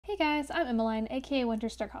guys, I'm Emiline, aka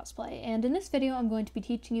Winterstar Cosplay, and in this video I'm going to be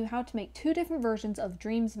teaching you how to make two different versions of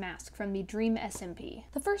Dream's mask from the Dream SMP.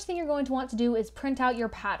 The first thing you're going to want to do is print out your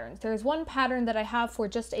patterns. There's one pattern that I have for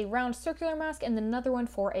just a round circular mask and then another one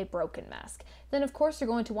for a broken mask. Then of course you're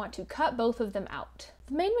going to want to cut both of them out.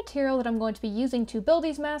 The main material that I'm going to be using to build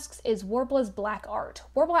these masks is Worbla's black art.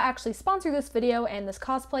 Worbla actually sponsored this video and this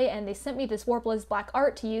cosplay, and they sent me this Worbla's black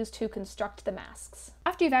art to use to construct the masks.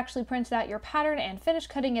 After you've actually printed out your pattern and finished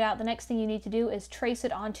cutting it out, the next thing you need to do is trace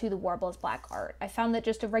it onto the Worbla's black art. I found that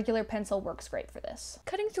just a regular pencil works great for this.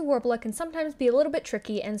 Cutting through Worbla can sometimes be a little bit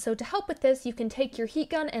tricky, and so to help with this, you can take your heat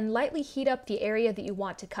gun and lightly heat up the area that you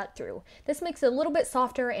want to cut through. This makes it a little bit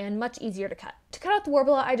softer and much easier to cut. To cut out the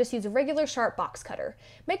Worbla, I just use a regular sharp box cutter.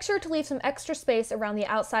 Make sure to leave some extra space around the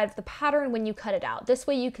outside of the pattern when you cut it out. This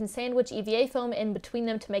way you can sandwich EVA foam in between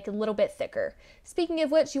them to make it a little bit thicker. Speaking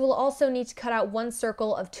of which, you will also need to cut out one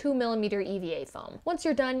circle of 2mm EVA foam. Once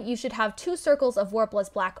you're done, you should have two circles of Worbla's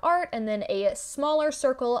black art and then a smaller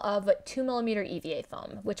circle of 2mm EVA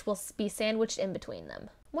foam, which will be sandwiched in between them.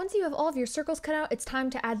 Once you have all of your circles cut out, it's time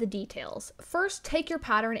to add the details. First, take your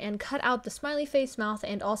pattern and cut out the smiley face mouth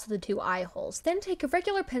and also the two eye holes. Then take a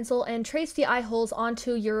regular pencil and trace the eye holes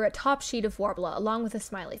onto your top sheet of Worbla along with a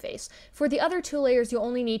smiley face. For the other two layers, you'll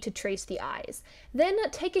only need to trace the eyes. Then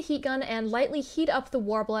take a heat gun and lightly heat up the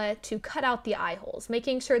Worbla to cut out the eye holes,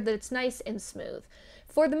 making sure that it's nice and smooth.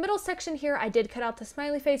 For the middle section here, I did cut out the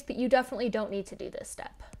smiley face, but you definitely don't need to do this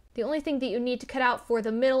step. The only thing that you need to cut out for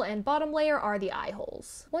the middle and bottom layer are the eye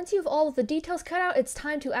holes. Once you have all of the details cut out, it's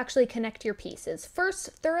time to actually connect your pieces. First,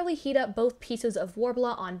 thoroughly heat up both pieces of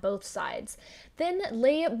Worbla on both sides. Then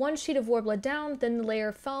lay one sheet of Worbla down, then the layer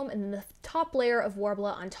of foam, and then the top layer of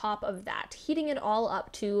Worbla on top of that, heating it all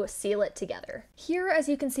up to seal it together. Here, as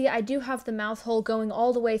you can see, I do have the mouth hole going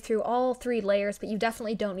all the way through all three layers, but you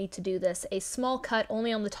definitely don't need to do this. A small cut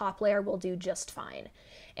only on the top layer will do just fine.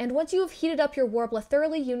 And once you have heated up your Worbla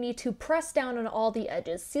thoroughly, you need to press down on all the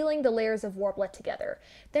edges, sealing the layers of Worbla together.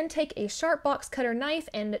 Then take a sharp box cutter knife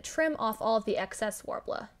and trim off all of the excess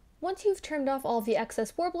Worbla. Once you've trimmed off all of the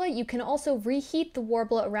excess Worbla, you can also reheat the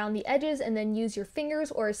Worbla around the edges and then use your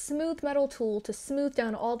fingers or a smooth metal tool to smooth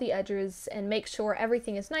down all the edges and make sure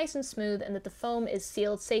everything is nice and smooth and that the foam is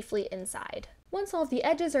sealed safely inside. Once all of the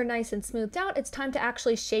edges are nice and smoothed out, it's time to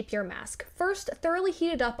actually shape your mask. First, thoroughly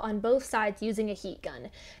heat it up on both sides using a heat gun.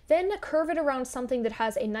 Then curve it around something that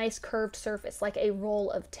has a nice curved surface, like a roll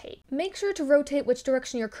of tape. Make sure to rotate which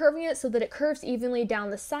direction you're curving it so that it curves evenly down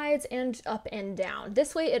the sides and up and down.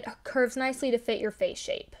 This way it curves nicely to fit your face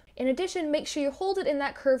shape. In addition, make sure you hold it in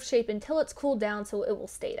that curved shape until it's cooled down so it will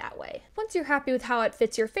stay that way. Once you're happy with how it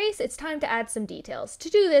fits your face, it's time to add some details. To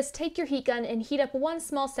do this, take your heat gun and heat up one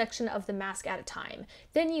small section of the mask at a time.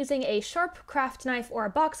 Then using a sharp craft knife or a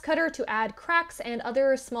box cutter to add cracks and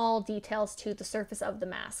other small details to the surface of the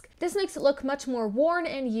mask. This makes it look much more worn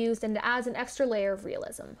and used and adds an extra layer of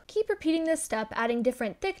realism. Keep repeating this step, adding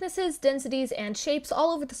different thicknesses, densities, and shapes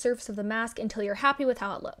all over the surface of the mask until you're happy with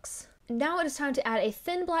how it looks. Now it is time to add a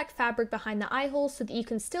thin black fabric behind the eye holes so that you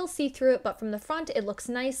can still see through it, but from the front it looks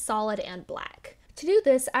nice, solid, and black. To do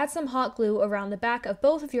this, add some hot glue around the back of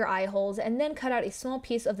both of your eye holes and then cut out a small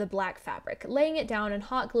piece of the black fabric, laying it down and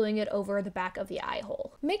hot gluing it over the back of the eye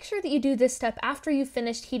hole. Make sure that you do this step after you've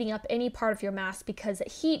finished heating up any part of your mask because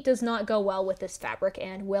heat does not go well with this fabric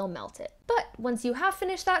and will melt it. But once you have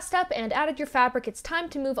finished that step and added your fabric, it's time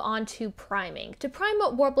to move on to priming. To prime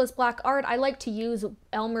Worbla's black art, I like to use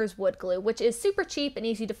Elmer's wood glue, which is super cheap and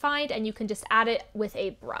easy to find, and you can just add it with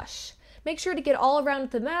a brush. Make sure to get all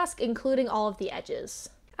around the mask, including all of the edges.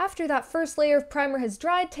 After that first layer of primer has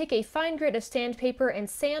dried, take a fine grit of sandpaper and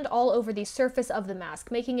sand all over the surface of the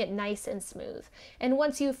mask, making it nice and smooth. And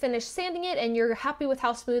once you've finished sanding it and you're happy with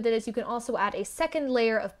how smooth it is, you can also add a second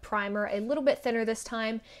layer of primer, a little bit thinner this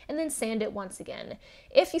time, and then sand it once again.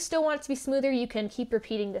 If you still want it to be smoother, you can keep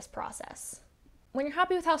repeating this process. When you're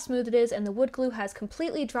happy with how smooth it is and the wood glue has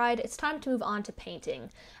completely dried, it's time to move on to painting.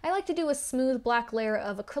 I like to do a smooth black layer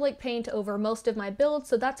of acrylic paint over most of my build,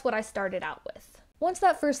 so that's what I started out with. Once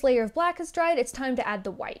that first layer of black is dried, it's time to add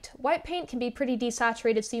the white. White paint can be pretty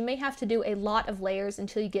desaturated, so you may have to do a lot of layers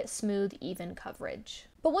until you get smooth, even coverage.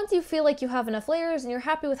 But once you feel like you have enough layers and you're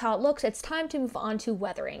happy with how it looks, it's time to move on to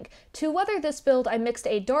weathering. To weather this build, I mixed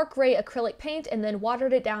a dark gray acrylic paint and then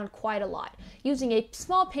watered it down quite a lot, using a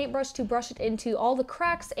small paintbrush to brush it into all the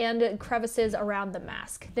cracks and crevices around the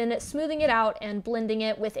mask, then smoothing it out and blending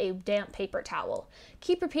it with a damp paper towel.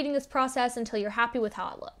 Keep repeating this process until you're happy with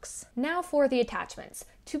how it looks. Now for the attachments.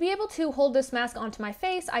 To be able to hold this mask onto my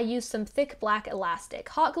face, I used some thick black elastic,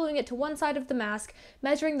 hot gluing it to one side of the mask,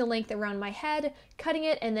 measuring the length around my head, cutting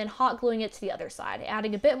it, and then hot gluing it to the other side,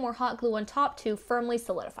 adding a bit more hot glue on top to firmly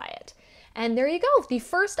solidify it. And there you go, the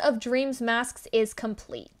first of Dream's masks is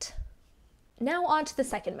complete. Now on to the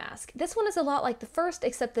second mask. This one is a lot like the first,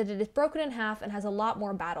 except that it is broken in half and has a lot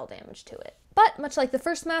more battle damage to it. But much like the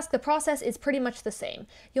first mask, the process is pretty much the same.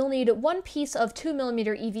 You'll need one piece of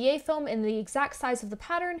 2mm EVA foam in the exact size of the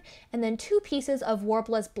pattern, and then 2 pieces of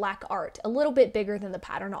Worbla's black art, a little bit bigger than the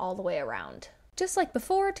pattern all the way around. Just like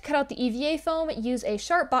before, to cut out the EVA foam, use a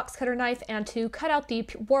sharp box cutter knife, and to cut out the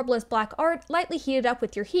Worbla's black art, lightly heat it up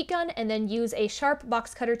with your heat gun, and then use a sharp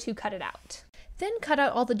box cutter to cut it out. Then cut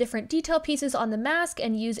out all the different detail pieces on the mask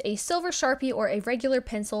and use a silver Sharpie or a regular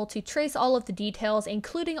pencil to trace all of the details,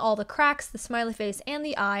 including all the cracks, the smiley face, and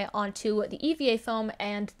the eye onto the EVA foam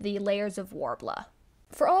and the layers of Worbla.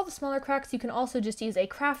 For all the smaller cracks, you can also just use a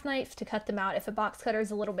craft knife to cut them out if a box cutter is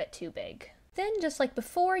a little bit too big. Then, just like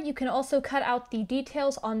before, you can also cut out the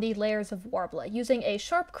details on the layers of Worbla, using a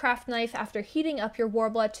sharp craft knife after heating up your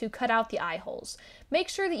Worbla to cut out the eye holes. Make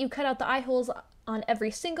sure that you cut out the eye holes on every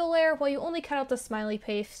single layer, while you only cut out the smiley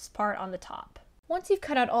face part on the top. Once you've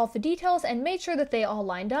cut out all of the details and made sure that they all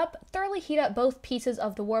lined up, thoroughly heat up both pieces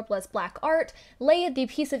of the Worbla's black art, lay the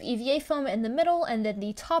piece of EVA foam in the middle, and then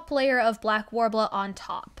the top layer of black Worbla on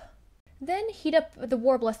top. Then heat up the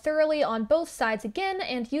Worbla thoroughly on both sides again,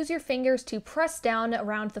 and use your fingers to press down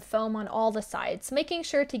around the foam on all the sides, making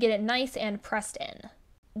sure to get it nice and pressed in.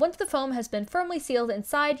 Once the foam has been firmly sealed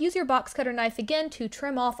inside, use your box cutter knife again to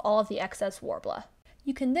trim off all of the excess Worbla.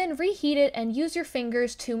 You can then reheat it and use your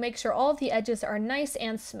fingers to make sure all of the edges are nice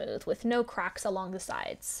and smooth, with no cracks along the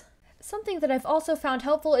sides. Something that I've also found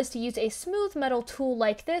helpful is to use a smooth metal tool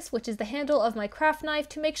like this, which is the handle of my craft knife,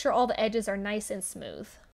 to make sure all the edges are nice and smooth.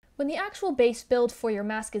 When the actual base build for your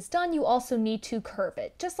mask is done, you also need to curve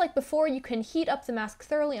it. Just like before, you can heat up the mask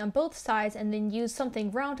thoroughly on both sides and then use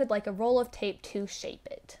something rounded like a roll of tape to shape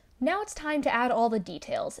it. Now it's time to add all the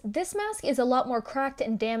details. This mask is a lot more cracked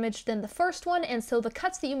and damaged than the first one, and so the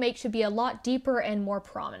cuts that you make should be a lot deeper and more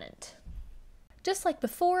prominent. Just like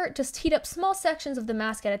before, just heat up small sections of the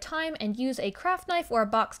mask at a time and use a craft knife or a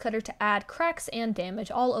box cutter to add cracks and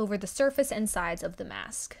damage all over the surface and sides of the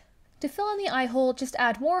mask. To fill in the eye hole, just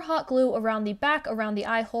add more hot glue around the back around the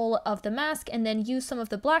eye hole of the mask, and then use some of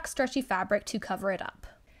the black stretchy fabric to cover it up.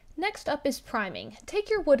 Next up is priming. Take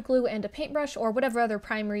your wood glue and a paintbrush or whatever other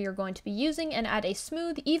primer you're going to be using and add a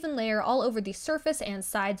smooth, even layer all over the surface and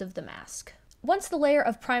sides of the mask. Once the layer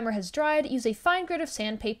of primer has dried, use a fine grit of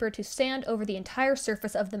sandpaper to sand over the entire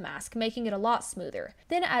surface of the mask, making it a lot smoother.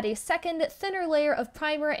 Then add a second, thinner layer of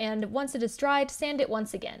primer, and once it is dried, sand it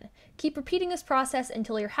once again. Keep repeating this process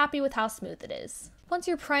until you're happy with how smooth it is. Once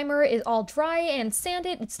your primer is all dry and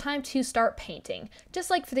sanded, it's time to start painting.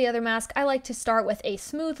 Just like for the other mask, I like to start with a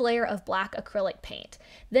smooth layer of black acrylic paint.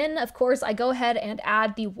 Then, of course, I go ahead and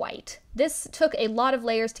add the white. This took a lot of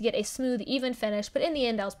layers to get a smooth, even finish, but in the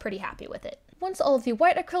end I was pretty happy with it. Once all of the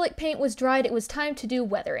white acrylic paint was dried, it was time to do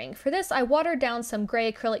weathering. For this, I watered down some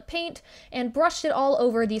gray acrylic paint and brushed it all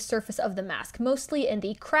over the surface of the mask, mostly in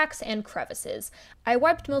the cracks and crevices. I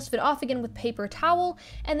wiped most of it off again with paper towel,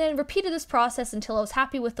 and then repeated this process until I was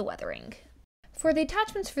happy with the weathering. For the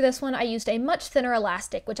attachments for this one, I used a much thinner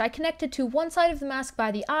elastic, which I connected to one side of the mask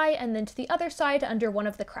by the eye and then to the other side under one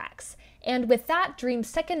of the cracks. And with that, Dream's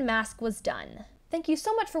second mask was done. Thank you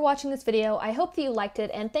so much for watching this video. I hope that you liked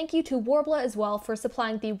it, and thank you to Worbla as well for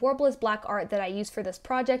supplying the Worbla's black art that I used for this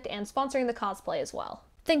project and sponsoring the cosplay as well.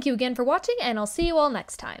 Thank you again for watching, and I'll see you all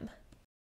next time.